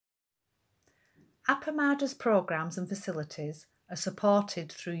Appamada's programs and facilities are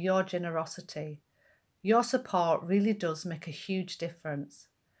supported through your generosity. Your support really does make a huge difference.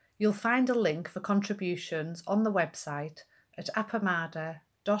 You'll find a link for contributions on the website at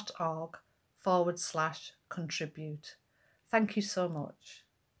appamada.org/contribute. Thank you so much.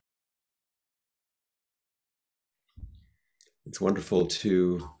 It's wonderful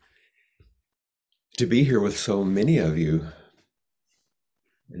to be here with so many of you,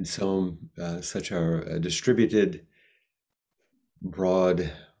 and such a distributed,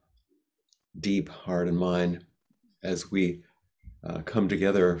 broad, deep heart and mind as we come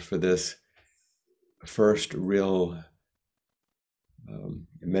together for this first real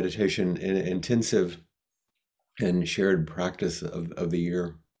meditation intensive and shared practice of the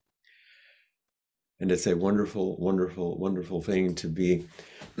year. And it's a wonderful, wonderful, wonderful thing to be,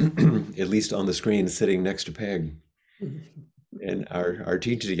 at least on the screen, sitting next to Peg and our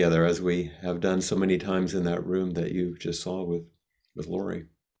teach together, as we have done so many times in that room that you just saw with Lori.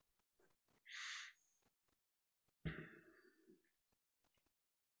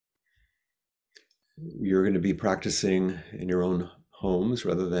 You're going to be practicing in your own homes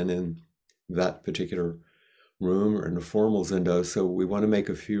rather than in that particular room or in a formal Zendo. So we want to make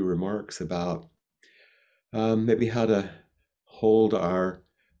a few remarks about maybe how to hold our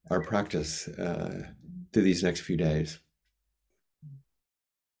practice through these next few days.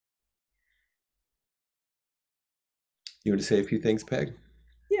 You want to say a few things, Peg?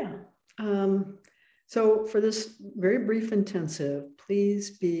 Yeah. So for this very brief intensive,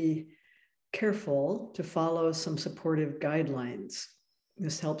 please be careful to follow some supportive guidelines.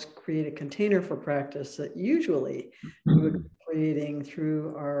 This helps create a container for practice that usually we would be creating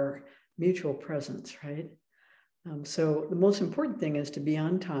through our mutual presence, right? So the most important thing is to be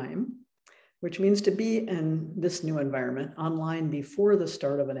on time, which means to be in this new environment online before the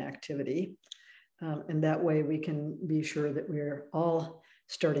start of an activity. And that way we can be sure that we're all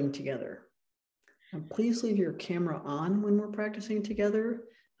starting together. Please leave your camera on when we're practicing together,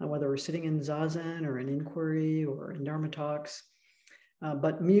 whether we're sitting in Zazen or in inquiry or in Dharma talks,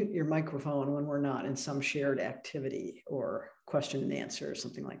 but mute your microphone when we're not in some shared activity or question and answer or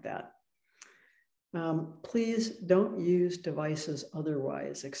something like that. Please don't use devices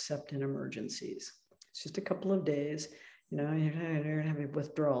otherwise except in emergencies. It's just a couple of days, you know, you're going to have a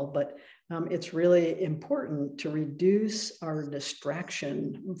withdrawal, but it's really important to reduce our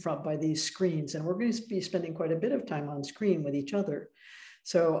distraction by these screens. And we're going to be spending quite a bit of time on screen with each other.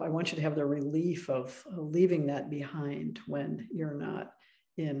 So I want you to have the relief of leaving that behind when you're not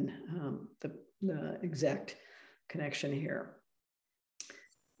in the exact connection here.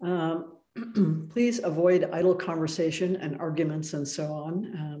 Please avoid idle conversation and arguments and so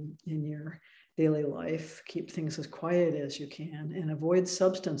on in your daily life. Keep things as quiet as you can and avoid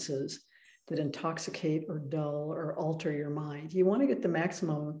substances that intoxicate or dull or alter your mind. You want to get the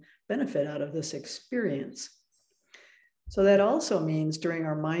maximum benefit out of this experience. So that also means during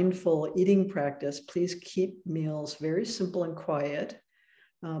our mindful eating practice, please keep meals very simple and quiet.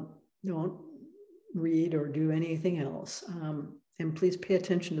 Don't read or do anything else. And please pay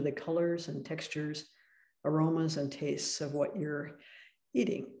attention to the colors and textures, aromas and tastes of what you're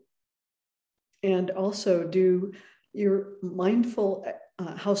eating. And also do your mindful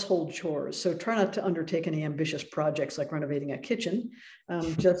household chores. So try not to undertake any ambitious projects like renovating a kitchen,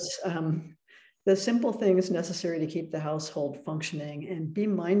 just the simple things necessary to keep the household functioning, and be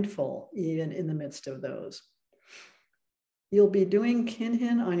mindful even in the midst of those. You'll be doing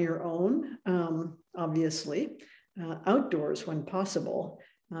Kinhin on your own, obviously, outdoors when possible.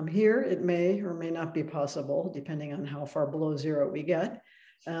 Here it may or may not be possible, depending on how far below zero we get.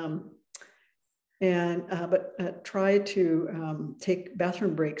 But try to take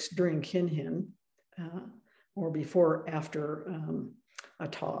bathroom breaks during Kinhin or before, after a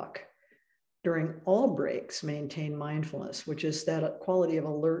talk. During all breaks, maintain mindfulness, which is that quality of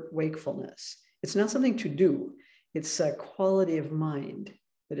alert wakefulness. It's not something to do. It's a quality of mind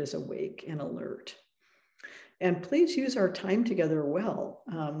that is awake and alert. And please use our time together well.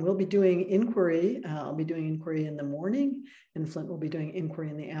 We'll be doing inquiry. I'll be doing inquiry in the morning, and Flint will be doing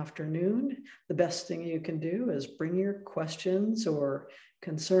inquiry in the afternoon. The best thing you can do is bring your questions or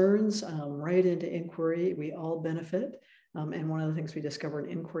concerns right into inquiry. We all benefit. And one of the things we discovered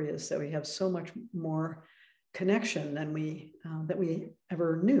in inquiry is that we have so much more connection than we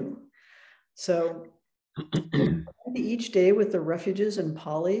ever knew. So each day with the refuges in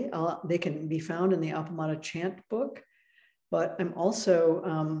Pali, they can be found in the Appamada chant book, but I'm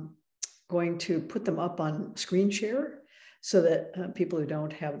also going to put them up on screen share so that people who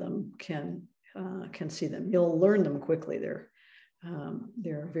don't have them can see them. You'll learn them quickly. They're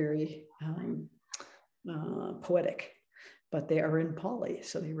very poetic, but they are in Pali,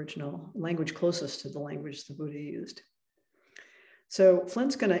 so the original language closest to the language the Buddha used. So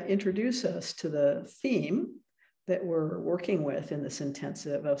Flint's going to introduce us to the theme that we're working with in this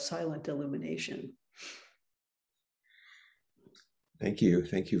intensive of silent illumination. Thank you.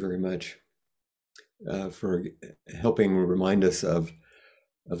 Thank you very much for helping remind us of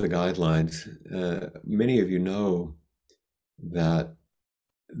the guidelines. Many of you know that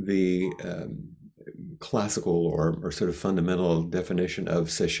the classical or sort of fundamental definition of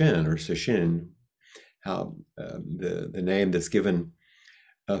Sesshin or Sesshin, how the name that's given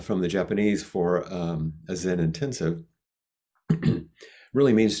from the Japanese for a Zen intensive,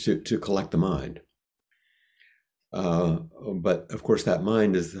 really means to collect the mind. But of course, that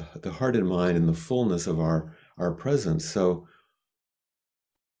mind is the heart and mind and the fullness of our presence. So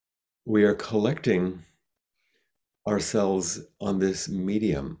we are collecting ourselves on this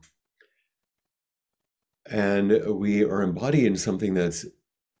medium. And we are embodying something that's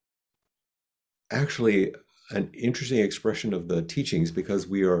actually an interesting expression of the teachings, because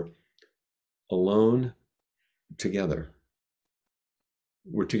we are alone together.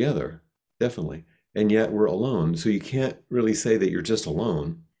 We're together, definitely. And yet we're alone. So you can't really say that you're just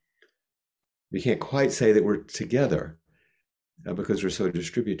alone. You can't quite say that we're together because we're so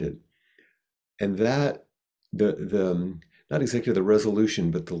distributed. And that, the not exactly the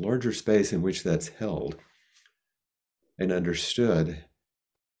resolution, but the larger space in which that's held and understood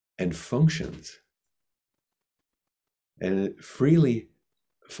and functions, and it freely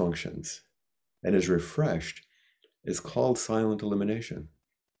functions and is refreshed, is called silent illumination.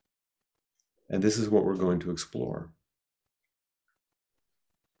 And this is what we're going to explore.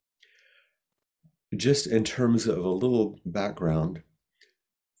 Just in terms of a little background,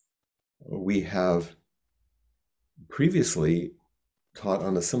 we have previously taught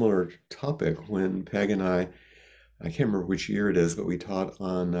on a similar topic when Peg and I can't remember which year it is, but we taught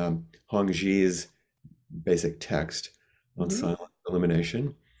on Hongji's basic text on silent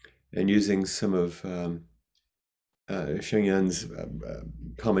illumination, and using some of Sheng Yan's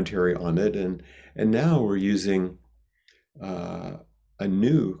commentary on it. And now we're using a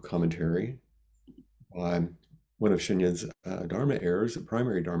new commentary by one of Sheng Yan's Dharma heirs, a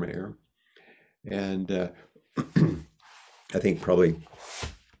primary Dharma heir. And I think probably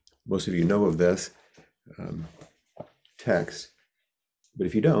most of you know of this text, but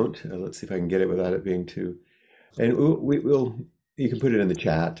if you don't, let's see if I can get it without it being too, and we'll you can put it in the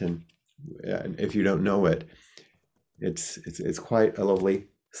chat, and if you don't know it, it's quite a lovely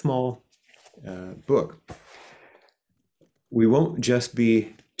small book. We won't just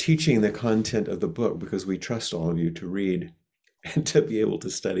be teaching the content of the book because we trust all of you to read and to be able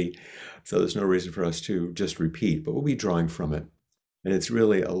to study, so there's no reason for us to just repeat, but we'll be drawing from it. And it's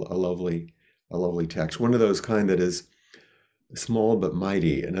really a lovely text, one of those kind that is small but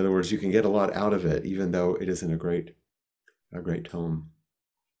mighty. In other words, you can get a lot out of it, even though it isn't a great tome.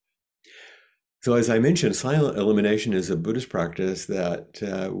 So as I mentioned, silent illumination is a Buddhist practice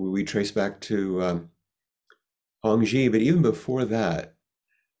that we trace back to Hongji, but even before that,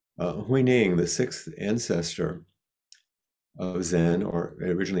 Huineng, the sixth ancestor of Zen, or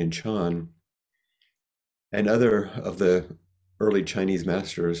originally in Chan, and other of the early Chinese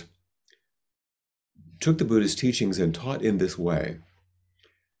masters took the Buddhist teachings and taught in this way.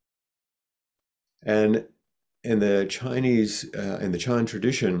 And in the Chinese, in the Chan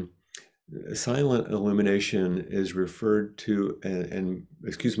tradition, silent illumination is referred to, and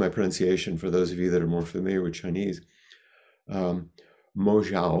excuse my pronunciation for those of you that are more familiar with Chinese, Mo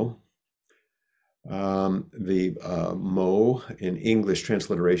Zhao. The Mo in English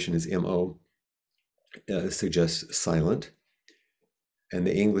transliteration is M-O, suggests silent. And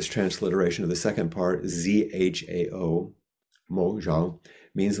the English transliteration of the second part, Z-H-A-O, Mo Zhao,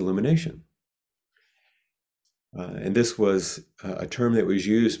 means illumination. And this was a term that was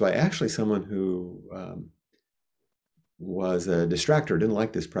used by actually someone who was a distractor, didn't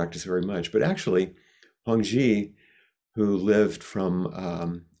like this practice very much, but actually Hongji, who lived from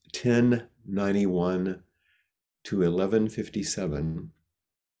 1091 to 1157,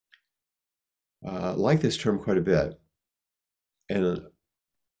 liked this term quite a bit, and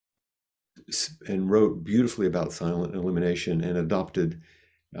wrote beautifully about silent illumination and adopted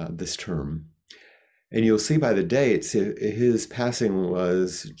this term. And you'll see by the dates, his passing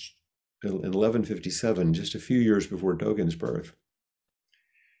was in 1157, just a few years before Dogen's birth.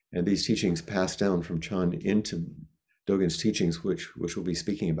 And these teachings passed down from Chan into Dogen's teachings, which we'll be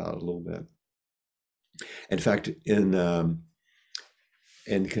speaking about a little bit. In fact, in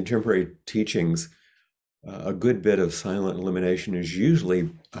contemporary teachings, a good bit of silent illumination is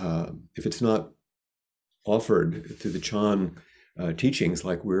usually, if it's not offered through the Chan teachings,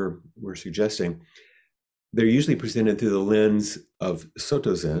 like we're suggesting, they're usually presented through the lens of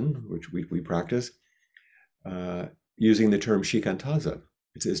Soto Zen, which we practice, using the term shikantaza.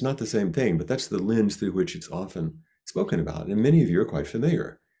 It's not the same thing, but that's the lens through which it's often spoken about. And many of you are quite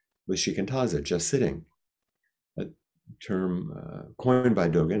familiar with shikantaza, just sitting, a term coined by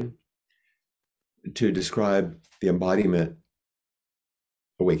Dogen to describe the embodiment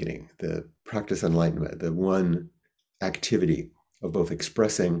awakening, the practice enlightenment, the one activity of both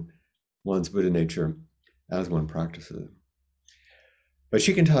expressing one's Buddha nature as one practices. But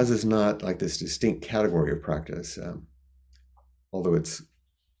shikantaza is not like this distinct category of practice, although it's,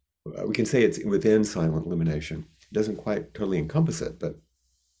 we can say it's within silent illumination. It doesn't quite totally encompass it, but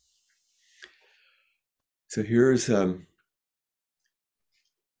so here's the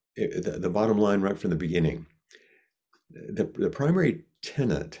bottom line right from the beginning. The primary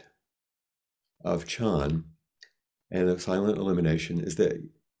tenet of Chan and of silent illumination is that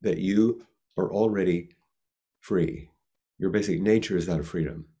you are already free. Your basic nature is that of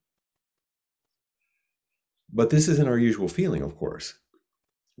freedom. But this isn't our usual feeling, of course,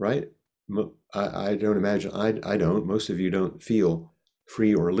 right? I don't imagine, I don't, most of you don't feel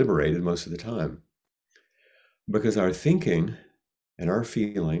free or liberated most of the time, because our thinking and our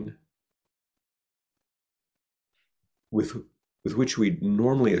feeling with which we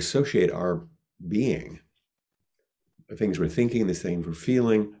normally associate our being, the things we're thinking, the things we're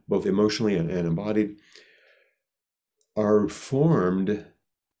feeling, both emotionally and embodied, are formed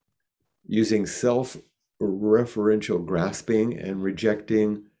using self-referential grasping and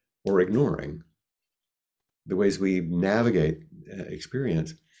rejecting or ignoring the ways we navigate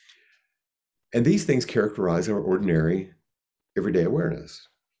experience. And these things characterize our ordinary, everyday awareness.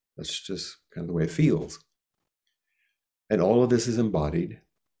 That's just kind of the way it feels. And all of this is embodied.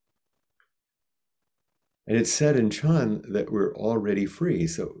 And it's said in Chan that we're already free.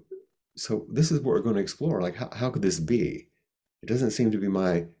 So this is what we're going to explore. Like, how could this be? It doesn't seem to be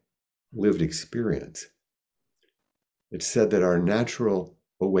my lived experience. It's said that our natural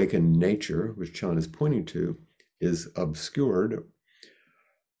awakened nature, which Chan is pointing to, is obscured.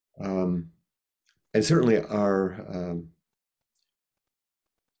 And certainly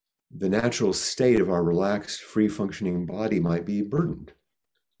the natural state of our relaxed, free functioning body might be burdened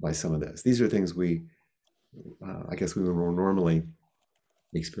by some of this. These are things we, I guess we would more normally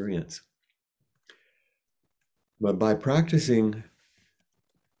experience. But by practicing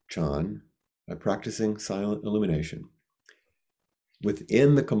Chan, by practicing silent illumination,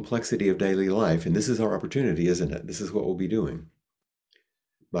 within the complexity of daily life, and this is our opportunity, isn't it? This is what we'll be doing.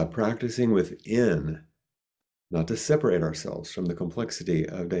 By practicing within, not to separate ourselves from the complexity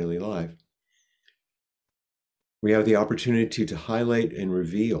of daily life, we have the opportunity to highlight and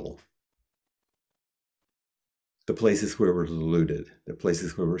reveal the places where we're deluded, the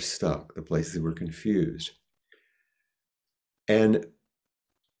places where we're stuck, the places where we're confused. And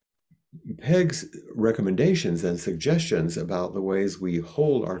Peg's recommendations and suggestions about the ways we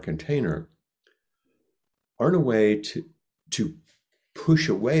hold our container aren't a way to push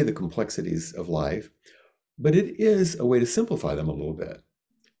away the complexities of life, but it is a way to simplify them a little bit.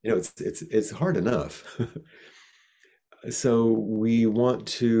 You know, it's hard enough. So we want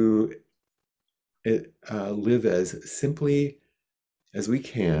to live as simply as we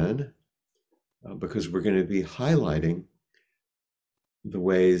can, because we're going to be highlighting the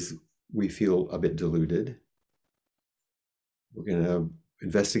ways we feel a bit deluded. We're going to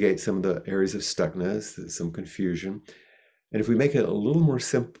investigate some of the areas of stuckness, some confusion. And if we make it a little more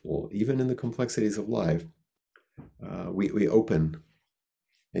simple, even in the complexities of life, we open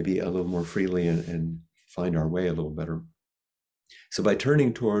maybe a little more freely and find our way a little better. So by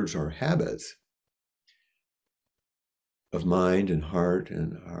turning towards our habits of mind and heart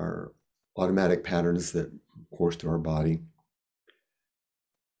and our automatic patterns that course through our body,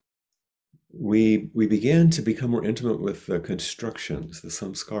 we begin to become more intimate with the constructions, the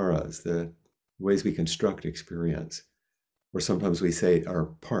samskaras, the ways we construct experience, or sometimes we say our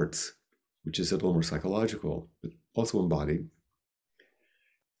parts, which is a little more psychological, but also embodied.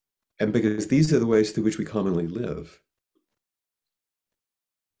 And because these are the ways through which we commonly live.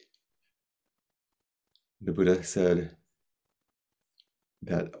 The Buddha said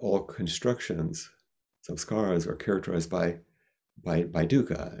that all constructions, samskaras, are characterized by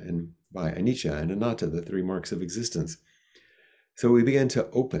dukkha and by anicca and anatta, the three marks of existence. So we begin to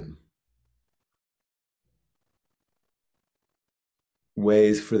open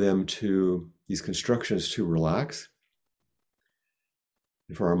ways for them these constructions to relax,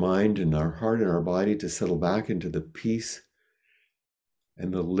 and for our mind and our heart and our body to settle back into the peace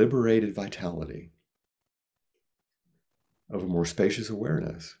and the liberated vitality of a more spacious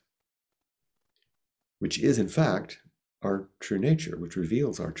awareness, which is in fact our true nature, which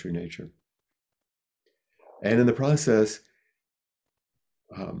reveals our true nature. And in the process,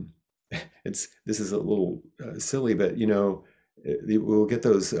 this is a little silly, but we'll get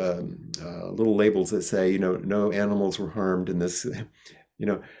those little labels that say, no animals were harmed in this.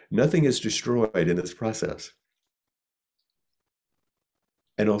 Nothing is destroyed in this process,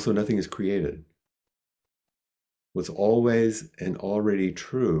 and also nothing is created. What's always and already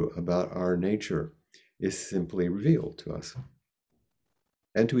true about our nature is simply revealed to us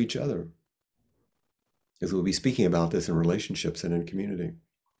and to each other, as we'll be speaking about this in relationships and in community.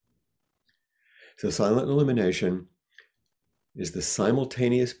 So silent illumination is the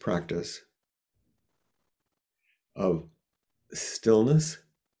simultaneous practice of stillness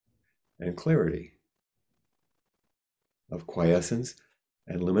and clarity, of quiescence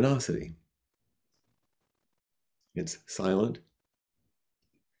and luminosity. It's silent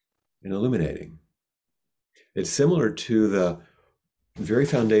and illuminating. It's similar to the very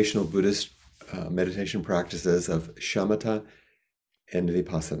foundational Buddhist meditation practices of shamatha and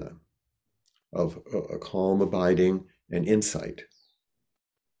vipassana, of a calm abiding and insight.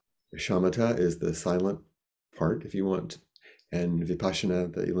 Shamatha is the silent part, if you want, and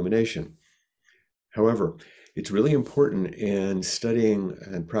vipassana, the illumination. However, it's really important in studying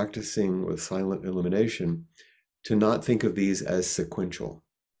and practicing with silent illumination to not think of these as sequential.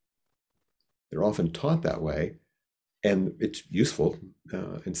 They're often taught that way, and it's useful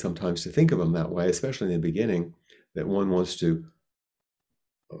and sometimes to think of them that way, especially in the beginning, that one wants to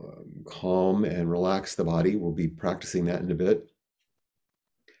calm and relax the body. We'll be practicing that in a bit,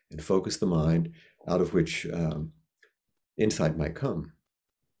 and focus the mind, out of which insight might come.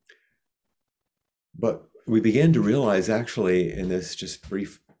 But we began to realize, actually, in this just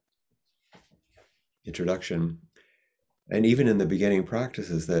brief introduction, and even in the beginning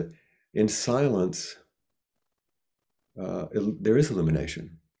practices, that in silence, there is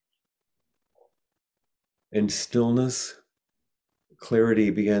illumination. In stillness, clarity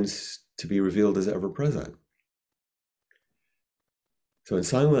begins to be revealed as ever present. So in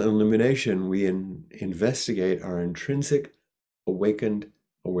silent illumination, we investigate our intrinsic awakened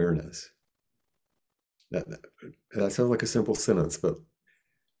awareness. That sounds like a simple sentence, but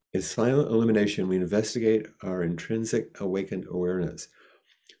in silent illumination, we investigate our intrinsic awakened awareness.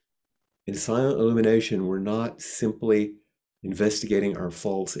 In silent illumination, we're not simply investigating our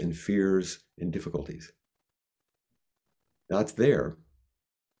faults and fears and difficulties. That's there.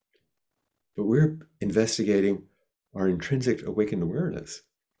 But we're investigating our intrinsic awakened awareness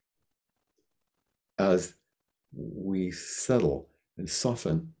as we settle and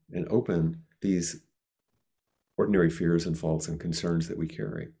soften and open these ordinary fears and faults and concerns that we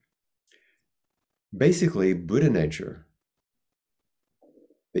carry. Basically, Buddha nature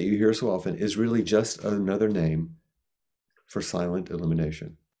that you hear so often is really just another name for silent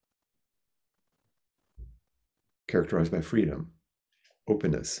illumination, characterized by freedom,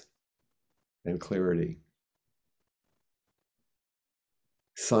 openness, and clarity.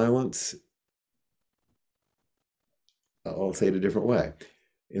 Silence, I'll say it a different way.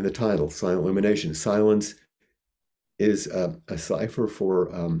 In the title, Silent Illumination, silence is a cipher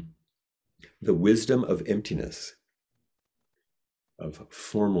for the wisdom of emptiness, of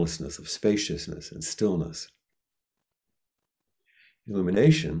formlessness, of spaciousness and stillness.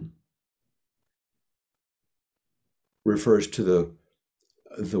 Illumination refers to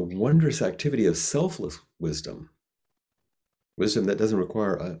the wondrous activity of selfless wisdom, wisdom that doesn't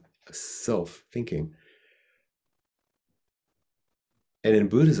require a self-thinking. And in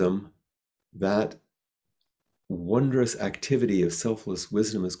Buddhism, that wondrous activity of selfless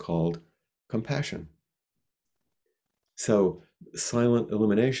wisdom is called compassion. So silent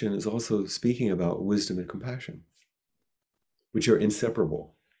illumination is also speaking about wisdom and compassion, which are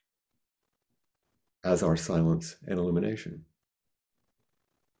inseparable, as are silence and illumination.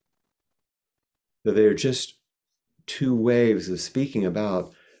 That they are just two ways of speaking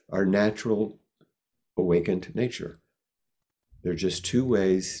about our natural awakened nature. They're just two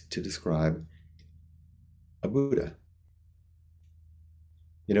ways to describe a Buddha.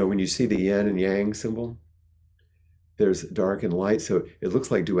 When you see the yin and yang symbol, there's dark and light, so it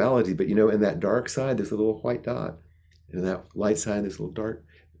looks like duality, but in that dark side, there's a little white dot. And in that light side, there's a little dark.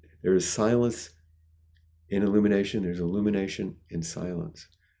 There is silence in illumination. There's illumination in silence.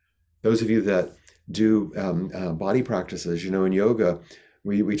 Those of you that do body practices, in yoga,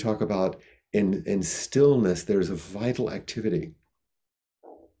 we talk about in stillness, there's a vital activity.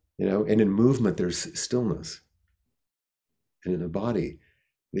 And in movement, there's stillness. And in the body,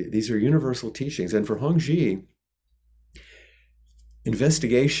 these are universal teachings. And for Hongzhi,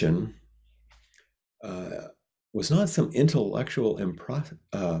 investigation was not some intellectual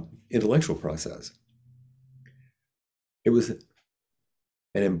process. It was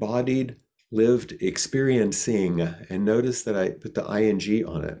an embodied, lived experiencing. And notice that I put the ing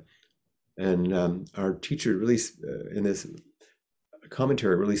on it. And our teacher really, in this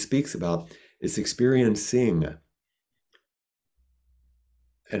commentary, really speaks about its experiencing,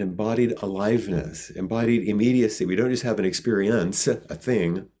 an embodied aliveness, embodied immediacy. We don't just have an experience, a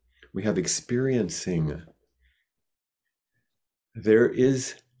thing, we have experiencing. There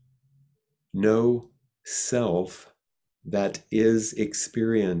is no self that is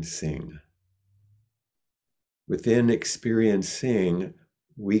experiencing. Within experiencing,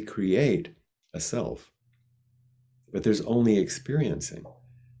 we create a self. But there's only experiencing.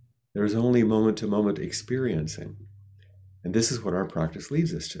 There's only moment-to-moment experiencing. And this is what our practice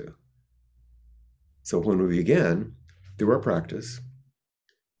leads us to. So when we begin, through our practice,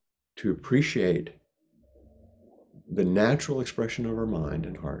 to appreciate the natural expression of our mind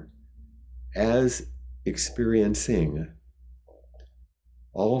and heart as experiencing,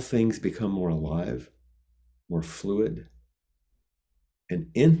 all things become more alive, more fluid, and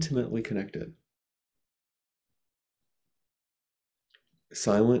intimately connected.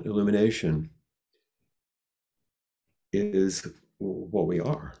 Silent illumination is what we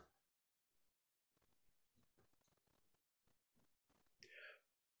are.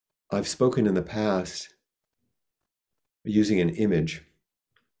 I've spoken in the past using an image,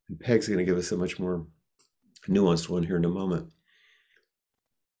 and Peg's going to give us a much more nuanced one here in a moment,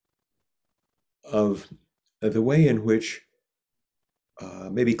 of the way in which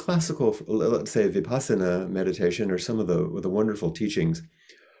maybe classical, let's say Vipassana meditation, or some of the wonderful teachings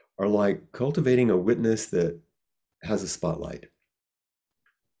are like cultivating a witness that has a spotlight.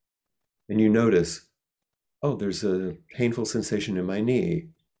 And you notice, oh, there's a painful sensation in my knee.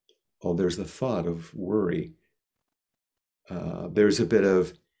 Oh, there's the thought of worry. There's a bit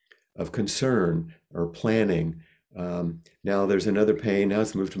of concern or planning. Now there's another pain. Now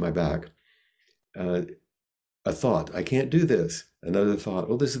it's moved to my back. A thought, I can't do this. Another thought,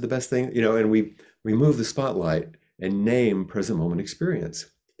 oh, this is the best thing, and we move the spotlight and name present moment experience.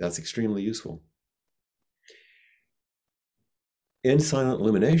 That's extremely useful. In silent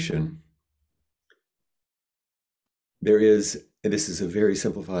illumination, there is, and this is a very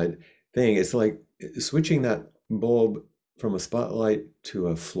simplified thing, it's like switching that bulb from a spotlight to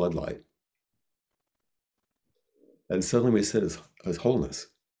a floodlight. And suddenly we sit as wholeness,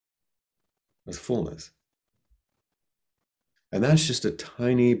 as fullness. And that's just a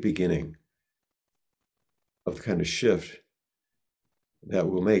tiny beginning of the kind of shift that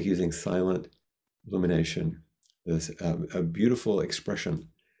we'll make using silent illumination. This a beautiful expression,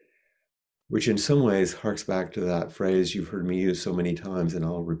 which in some ways harks back to that phrase you've heard me use so many times, and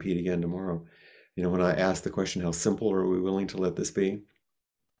I'll repeat again tomorrow. When I ask the question, how simple are we willing to let this be?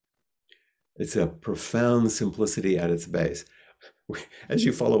 It's a profound simplicity at its base. As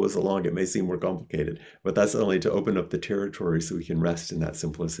you follow us along, it may seem more complicated, but that's only to open up the territory so we can rest in that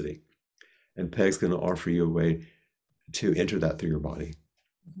simplicity. And Peg's going to offer you a way to enter that through your body.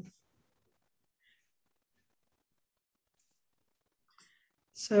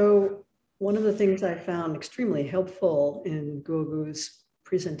 So one of the things I found extremely helpful in Guogu's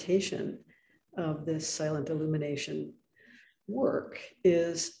presentation of this silent illumination work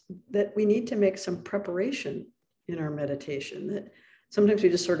is that we need to make some preparation in our meditation. That sometimes we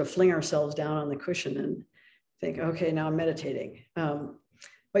just sort of fling ourselves down on the cushion and think, okay, now I'm meditating.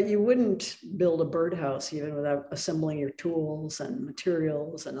 But you wouldn't build a birdhouse even without assembling your tools and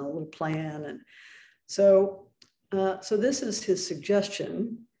materials and a little plan. And so this is his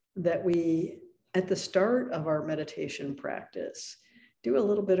suggestion, that we, at the start of our meditation practice, do a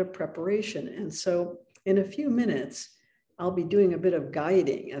little bit of preparation. And so in a few minutes, I'll be doing a bit of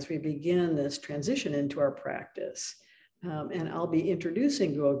guiding as we begin this transition into our practice. And I'll be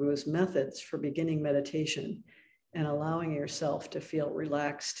introducing Guogu's methods for beginning meditation and allowing yourself to feel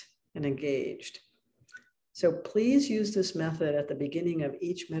relaxed and engaged. So please use this method at the beginning of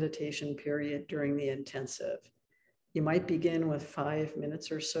each meditation period during the intensive. You might begin with 5 minutes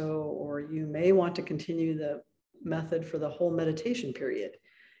or so, or you may want to continue the method for the whole meditation period.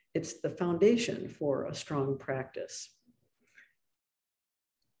 It's the foundation for a strong practice.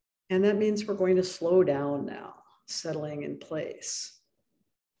 And that means we're going to slow down now, settling in place.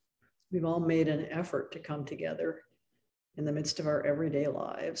 We've all made an effort to come together in the midst of our everyday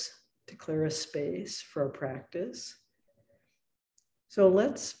lives to clear a space for our practice. So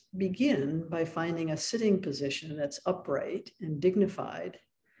let's begin by finding a sitting position that's upright and dignified,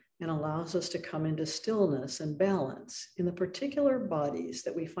 and allows us to come into stillness and balance in the particular bodies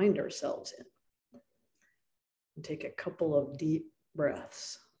that we find ourselves in. And take a couple of deep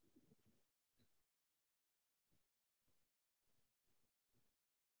breaths.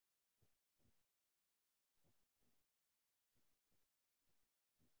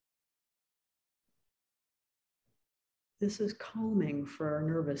 This is calming for our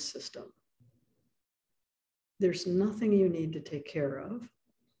nervous system. There's nothing you need to take care of,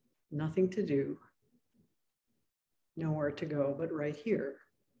 nothing to do, nowhere to go but right here.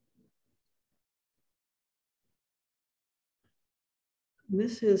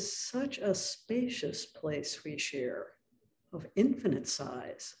 This is such a spacious place we share, of infinite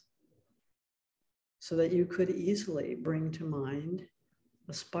size, so that you could easily bring to mind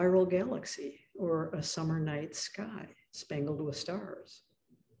a spiral galaxy or a summer night sky spangled with stars.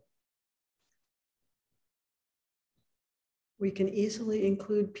 We can easily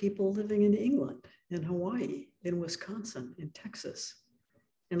include people living in England, in Hawaii, in Wisconsin, in Texas,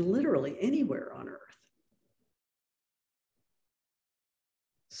 and literally anywhere on Earth.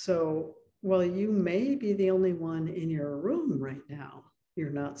 So while you may be the only one in your room right now, you're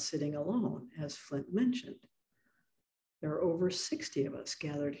not sitting alone, as Flint mentioned. There are over 60 of us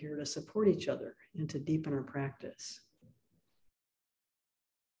gathered here to support each other and to deepen our practice.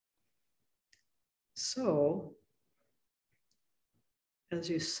 So, as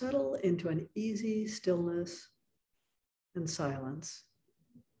you settle into an easy stillness and silence,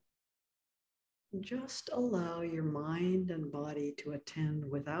 just allow your mind and body to attend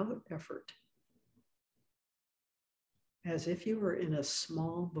without effort, as if you were in a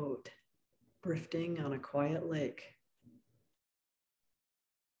small boat drifting on a quiet lake.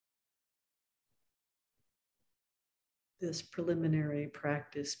 This preliminary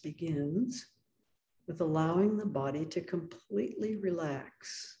practice begins with allowing the body to completely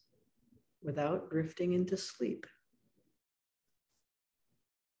relax without drifting into sleep.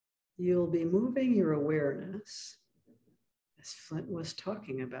 You'll be moving your awareness, as Flint was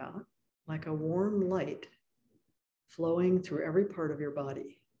talking about, like a warm light flowing through every part of your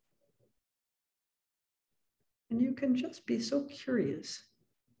body. And you can just be so curious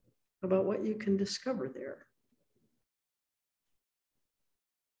about what you can discover there.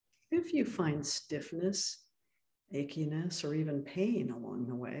 If you find stiffness, achiness, or even pain along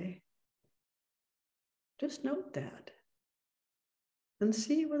the way, just note that and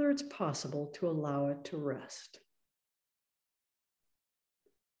see whether it's possible to allow it to rest.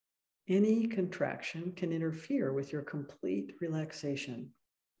 Any contraction can interfere with your complete relaxation.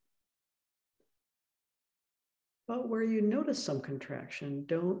 But where you notice some contraction,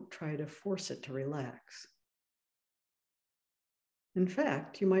 don't try to force it to relax. In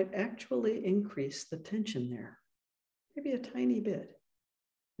fact, you might actually increase the tension there, maybe a tiny bit,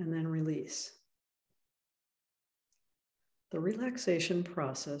 and then release. The relaxation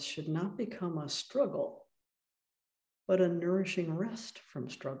process should not become a struggle, but a nourishing rest from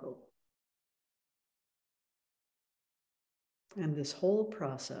struggle. And this whole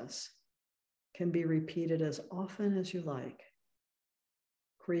process can be repeated as often as you like,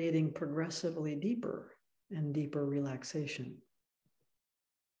 creating progressively deeper and deeper relaxation.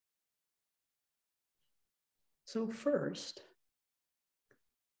 So first,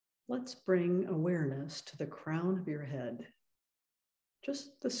 let's bring awareness to the crown of your head,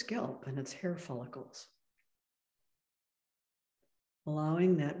 just the scalp and its hair follicles.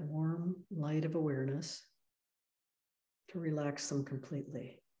 Allowing that warm light of awareness to relax them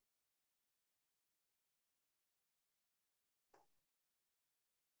completely.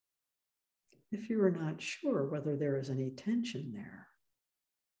 If you are not sure whether there is any tension there,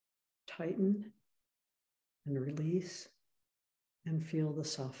 tighten and release and feel the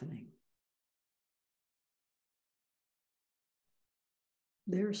softening.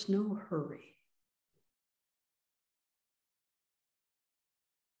 There's no hurry.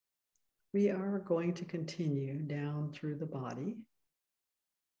 We are going to continue down through the body,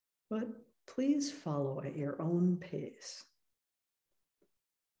 but please follow at your own pace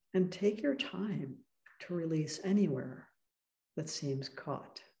and take your time to release anywhere that seems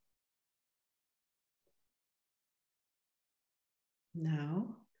caught.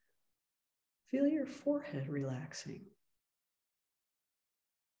 Now, feel your forehead relaxing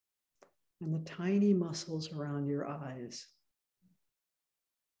and the tiny muscles around your eyes,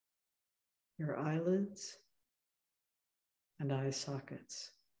 your eyelids and eye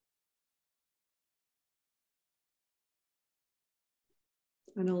sockets.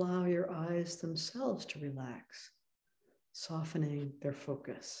 And allow your eyes themselves to relax, softening their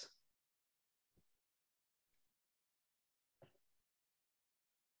focus.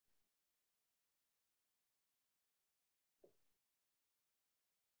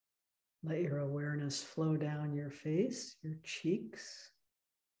 Let your awareness flow down your face, your cheeks,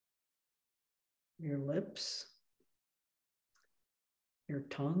 your lips, your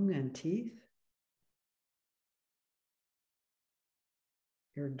tongue and teeth,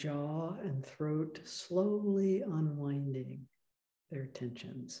 your jaw and throat, slowly unwinding their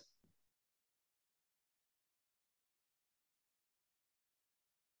tensions.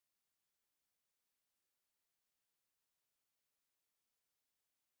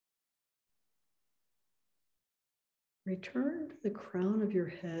 Return to the crown of your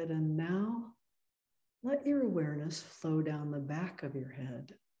head, and now let your awareness flow down the back of your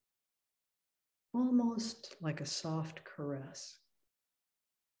head, almost like a soft caress,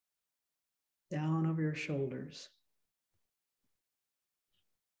 down over your shoulders.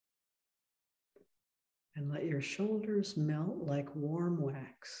 And let your shoulders melt like warm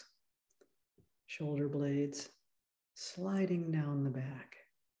wax, shoulder blades sliding down the back.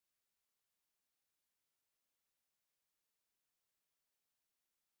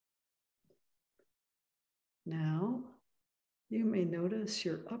 Now, you may notice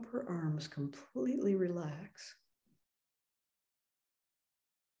your upper arms completely relax.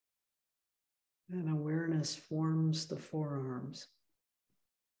 And awareness forms the forearms,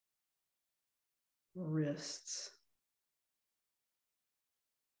 wrists,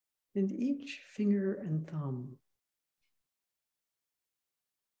 and each finger and thumb.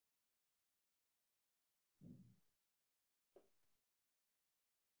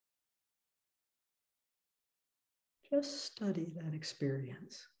 Just study that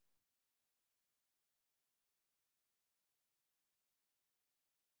experience.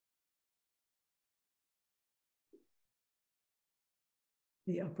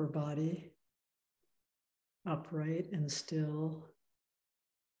 The upper body, upright and still,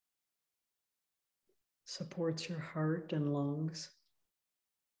 supports your heart and lungs,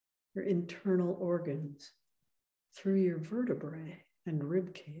 your internal organs, through your vertebrae and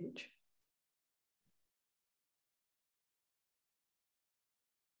rib cage.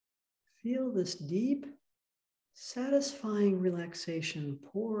 Feel this deep, satisfying relaxation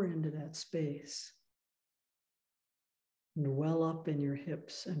pour into that space and well up in your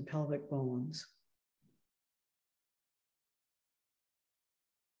hips and pelvic bones.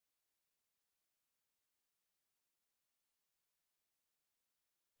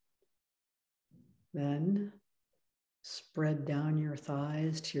 Then spread down your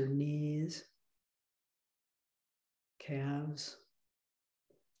thighs to your knees, calves,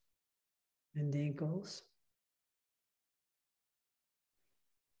 and ankles.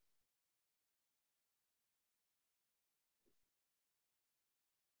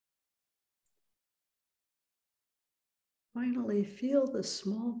 Finally, feel the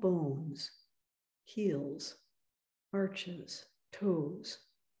small bones, heels, arches, toes,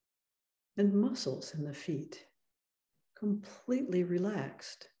 and muscles in the feet completely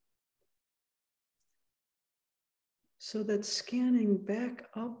relaxed, so that scanning back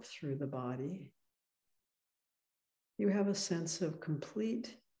up through the body, you have a sense of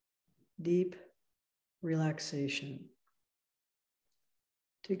complete, deep relaxation,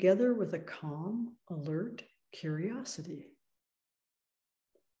 together with a calm, alert curiosity.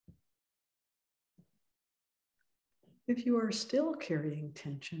 If you are still carrying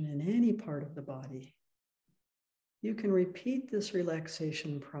tension in any part of the body, you can repeat this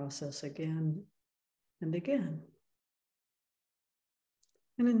relaxation process again and again.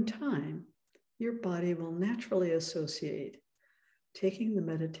 And in time, your body will naturally associate taking the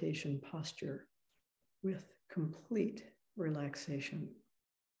meditation posture with complete relaxation.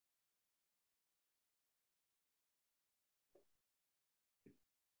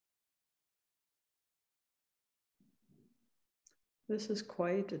 This is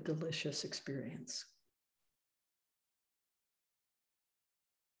quite a delicious experience.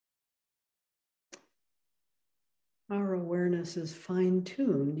 Our awareness is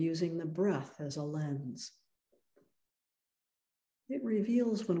fine-tuned using the breath as a lens. It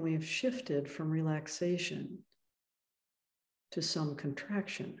reveals when we've shifted from relaxation to some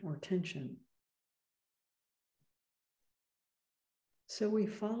contraction or tension. So we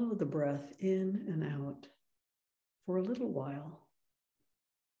follow the breath in and out for a little while,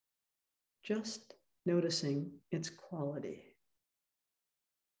 just noticing its quality.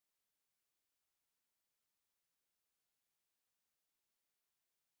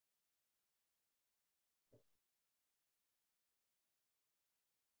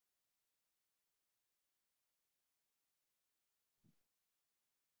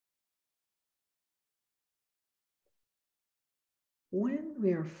 When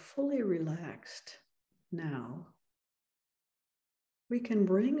we are fully relaxed now, we can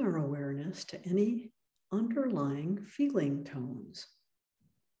bring our awareness to any underlying feeling tones.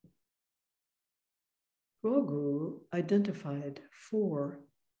 Gogu identified 4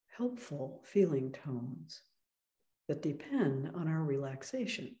 helpful feeling tones that depend on our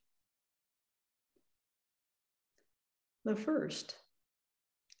relaxation. The first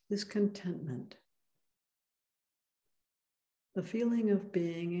is contentment, the feeling of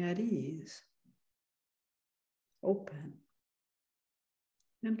being at ease, open,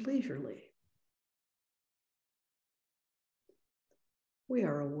 and leisurely. We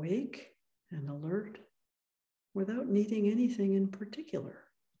are awake and alert without needing anything in particular.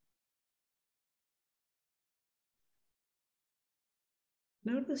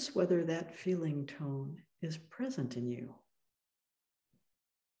 Notice whether that feeling tone is present in you.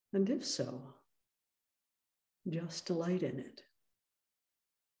 And if so, just delight in it.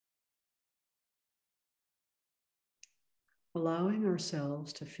 Allowing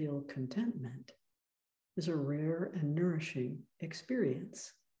ourselves to feel contentment is a rare and nourishing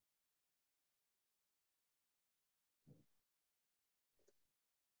experience.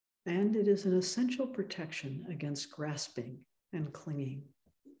 And it is an essential protection against grasping and clinging,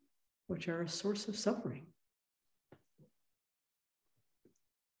 which are a source of suffering.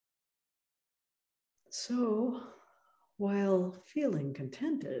 So, while feeling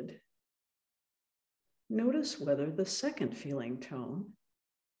contented, notice whether the second feeling tone,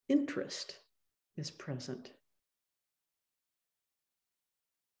 interest, is present.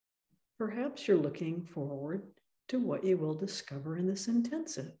 Perhaps you're looking forward to what you will discover in this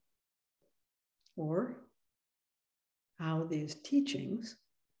intensive, or how these teachings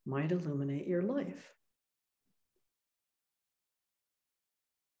might illuminate your life.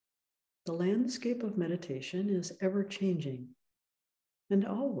 The landscape of meditation is ever-changing and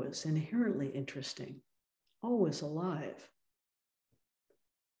always inherently interesting, always alive.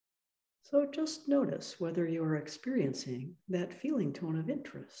 So just notice whether you are experiencing that feeling tone of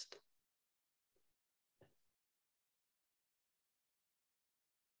interest.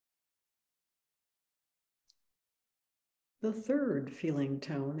 The third feeling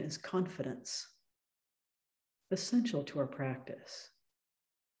tone is confidence, essential to our practice.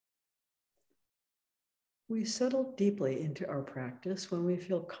 We settle deeply into our practice when we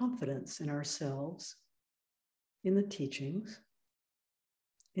feel confidence in ourselves, in the teachings,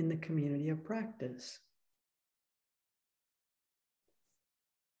 in the community of practice.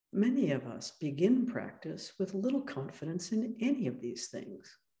 Many of us begin practice with little confidence in any of these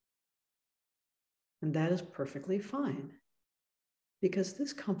things. And that is perfectly fine, because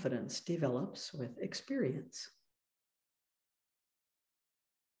this confidence develops with experience.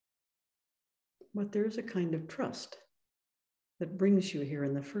 But there is a kind of trust that brings you here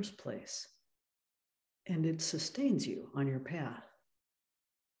in the first place, and it sustains you on your path.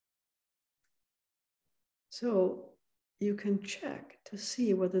 So you can check to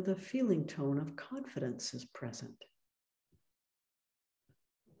see whether the feeling tone of confidence is present.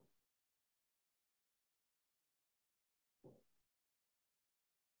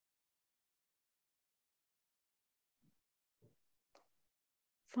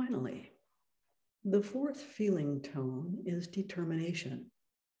 Finally, the fourth feeling tone is determination,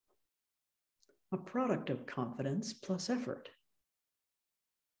 a product of confidence plus effort.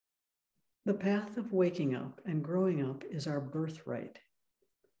 The path of waking up and growing up is our birthright,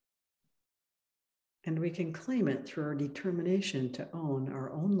 and we can claim it through our determination to own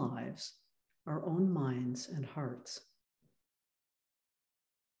our own lives, our own minds and hearts.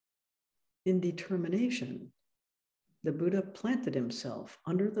 In determination, the Buddha planted himself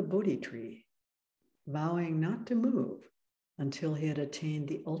under the Bodhi tree, vowing not to move until he had attained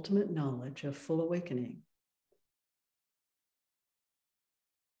the ultimate knowledge of full awakening.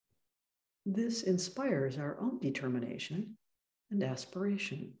 This inspires our own determination and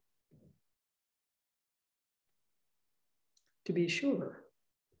aspiration. To be sure,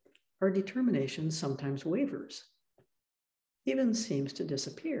 our determination sometimes wavers, even seems to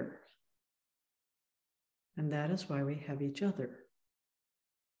disappear. And that is why we have each other.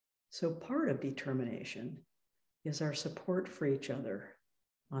 So part of determination is our support for each other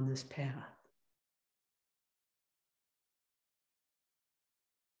on this path.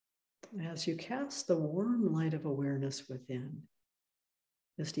 As you cast the warm light of awareness within,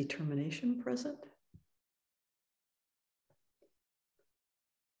 is determination present?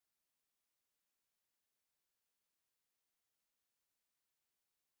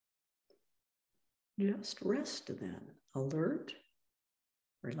 Just rest then, alert,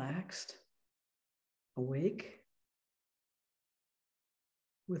 relaxed, awake,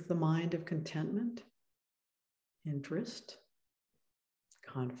 with the mind of contentment, interest,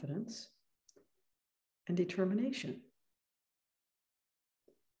 confidence, and determination.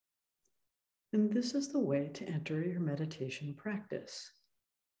 And this is the way to enter your meditation practice.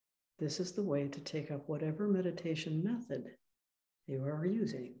 This is the way to take up whatever meditation method you are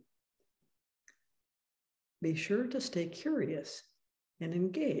using. Be sure to stay curious and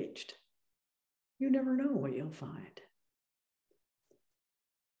engaged. You never know what you'll find.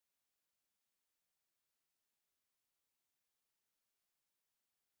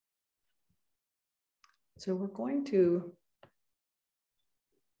 So we're going to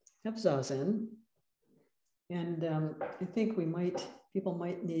have Zazen. And I think people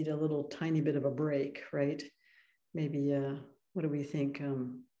might need a little tiny bit of a break, right? Maybe, what do we think,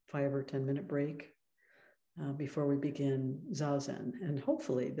 5 or 10 minute break before we begin Zazen. And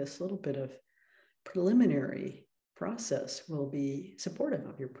hopefully this little bit of preliminary process will be supportive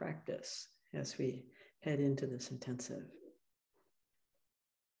of your practice as we head into this intensive.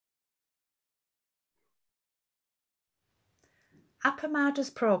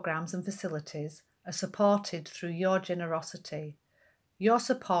 Appamada's programs and facilities are supported through your generosity. Your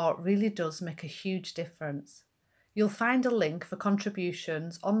support really does make a huge difference. You'll find a link for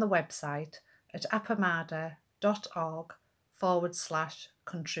contributions on the website at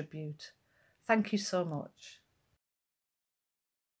appamada.org/contribute. Thank you so much.